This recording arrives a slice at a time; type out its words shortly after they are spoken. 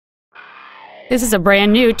This is a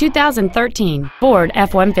brand new 2013 Ford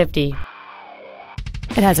F-150.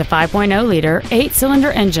 It has a 5.0-liter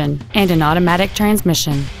 8-cylinder engine and an automatic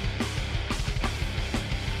transmission.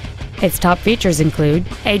 Its top features include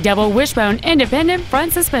a double wishbone independent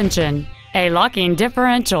front suspension, a locking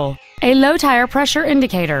differential, a low tire pressure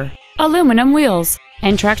indicator, aluminum wheels,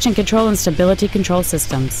 and traction control and stability control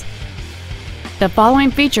systems. The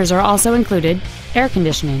following features are also included: air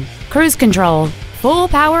conditioning, cruise control, full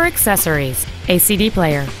power accessories, a CD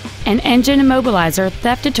player, an engine immobilizer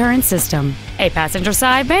theft deterrent system, a passenger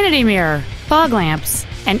side vanity mirror, fog lamps,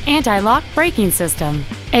 an anti-lock braking system,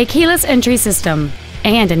 a keyless entry system,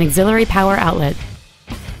 and an auxiliary power outlet.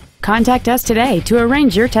 Contact us today to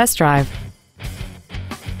arrange your test drive.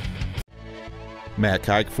 Matt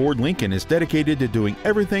Haik Ford Lincoln is dedicated to doing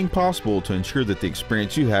everything possible to ensure that the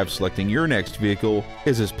experience you have selecting your next vehicle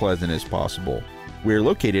is as pleasant as possible. We are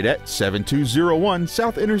located at 7201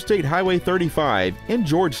 South Interstate Highway 35 in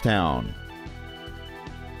Georgetown.